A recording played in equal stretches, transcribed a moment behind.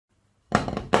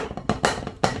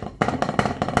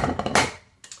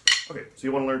So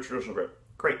you want to learn traditional grip.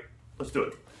 Great, let's do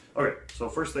it. Okay, so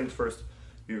first things first,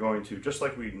 you're going to, just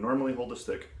like we normally hold a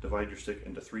stick, divide your stick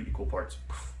into 3 equal parts.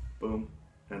 Boom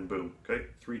and boom, okay?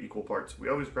 3 equal parts. We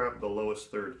always grab the lowest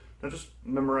third. Now just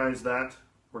memorize that.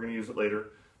 We're gonna use it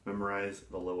later. Memorize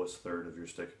the lowest third of your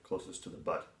stick, closest to the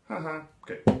butt. Haha,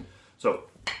 okay. So,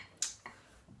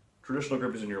 traditional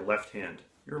grip is in your left hand.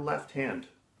 Your left hand.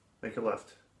 Make a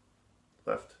left.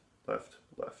 Left, left,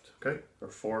 left, okay? There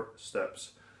are 4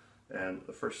 steps. And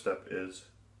the first step is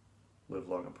live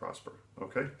long and prosper,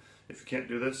 okay? If you can't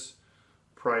do this,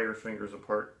 pry your fingers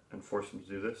apart and force them to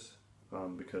do this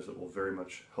because it will very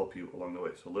much help you along the way.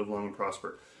 So live long and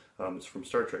prosper. It's from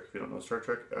Star Trek. If you don't know Star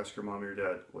Trek, ask your mom or your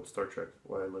dad, what's Star Trek?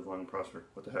 Why live long and prosper?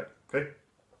 What the heck, okay?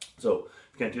 So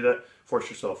if you can't do that, force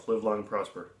yourself, live long and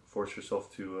prosper. Force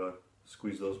yourself to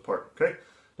squeeze those apart, okay?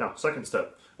 Now, second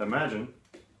step, imagine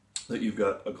that you've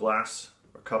got a glass,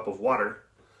 a cup of water,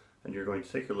 and you're going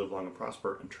to take your live long and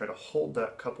prosper and try to hold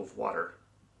that cup of water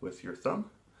with your thumb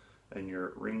and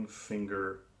your ring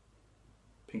finger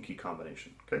pinky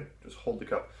combination, okay? Just hold the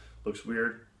cup. Looks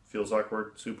weird, feels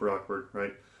awkward, super awkward,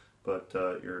 right? But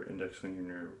your index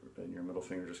finger and your middle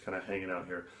finger just kind of hanging out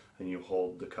here, and you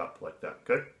hold the cup like that,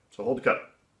 okay? So hold the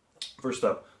cup. First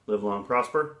step, live long,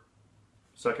 prosper.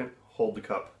 Second, hold the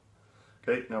cup.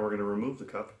 Okay, now we're going to remove the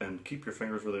cup and keep your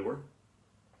fingers where they were.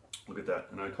 Look at that,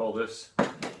 and I call this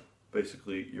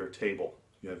basically your table.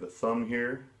 You have the thumb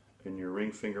here, and your ring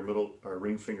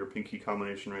finger pinky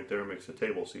combination right there makes a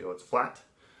table. See how it's flat?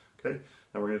 Okay,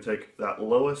 now we're going to take that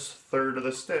lowest third of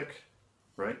the stick,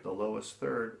 right? The lowest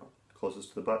third, closest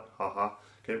to the butt, haha.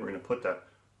 Okay, we're going to put that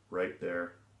right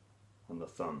there on the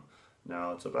thumb.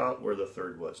 Now it's about where the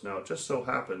third was. Now it just so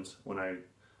happens when I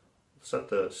set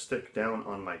the stick down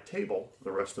on my table,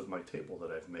 the rest of my table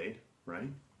that I've made, right?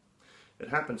 It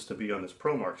happens to be on this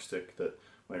ProMark stick that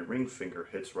my ring finger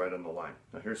hits right on the line.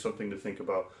 Now here's something to think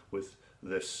about with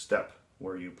this step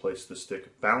where you place the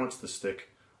stick, balance the stick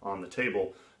on the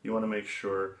table. You want to make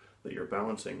sure that you're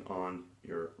balancing on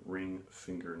your ring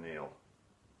fingernail.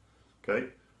 Okay?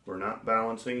 We're not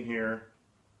balancing here,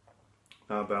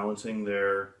 not balancing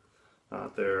there,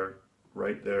 not there,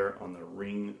 right there on the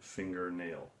ring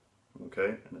fingernail.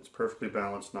 Okay? And it's perfectly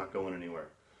balanced, not going anywhere.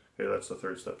 Okay, that's the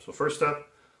third step. So first step,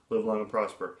 live long and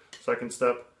prosper. Second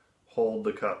step, hold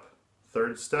the cup.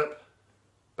 Third step,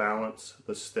 balance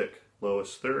the stick.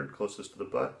 Lowest third, closest to the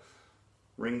butt.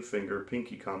 Ring finger,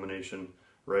 pinky combination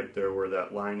right there where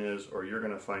that line is, or you're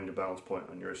going to find a balance point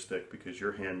on your stick because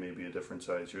your hand may be a different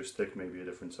size, your stick may be a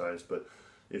different size, but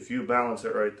if you balance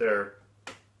it right there,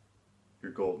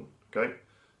 you're golden, okay?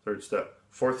 Third step.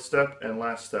 Fourth step and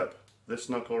last step. This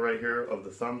knuckle right here of the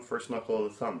thumb, first knuckle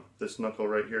of the thumb. This knuckle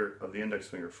right here of the index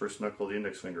finger, first knuckle of the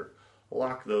index finger.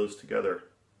 Lock those together.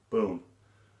 Boom.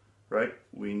 Right?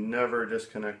 We never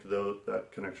disconnect that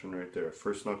connection right there.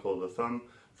 First knuckle of the thumb,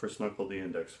 first knuckle of the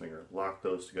index finger. Lock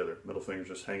those together. Middle finger's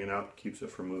just hanging out, keeps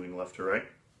it from moving left to right.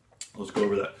 Let's go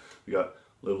over that. We got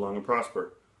live long and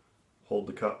prosper. Hold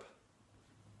the cup.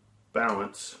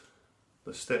 Balance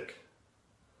the stick.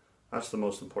 That's the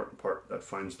most important part. That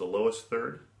finds the lowest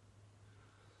third,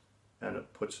 and it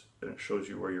shows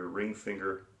you where your ring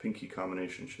finger pinky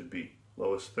combination should be.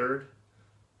 Lowest third,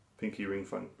 pinky ring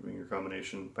finger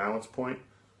combination, balance point,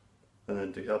 and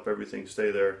then to help everything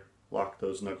stay there, lock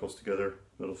those knuckles together,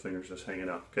 middle finger's just hanging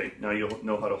out. Okay, now you'll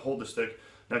know how to hold the stick.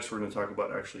 Next we're going to talk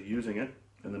about actually using it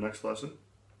in the next lesson.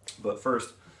 But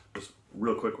first, just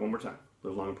real quick one more time.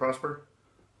 Live long and prosper,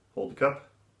 hold the cup,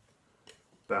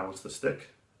 balance the stick,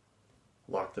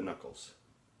 lock the knuckles.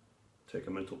 Take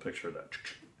a mental picture of that.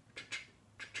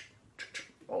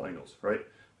 All angles, right?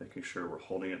 Making sure we're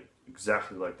holding it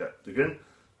exactly like that. Again,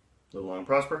 live long and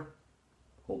prosper,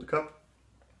 hold the cup,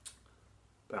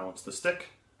 balance the stick,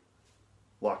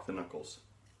 lock the knuckles.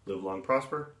 Live long,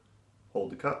 prosper,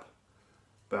 hold the cup,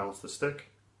 balance the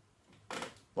stick,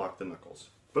 lock the knuckles.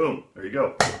 Boom, there you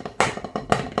go.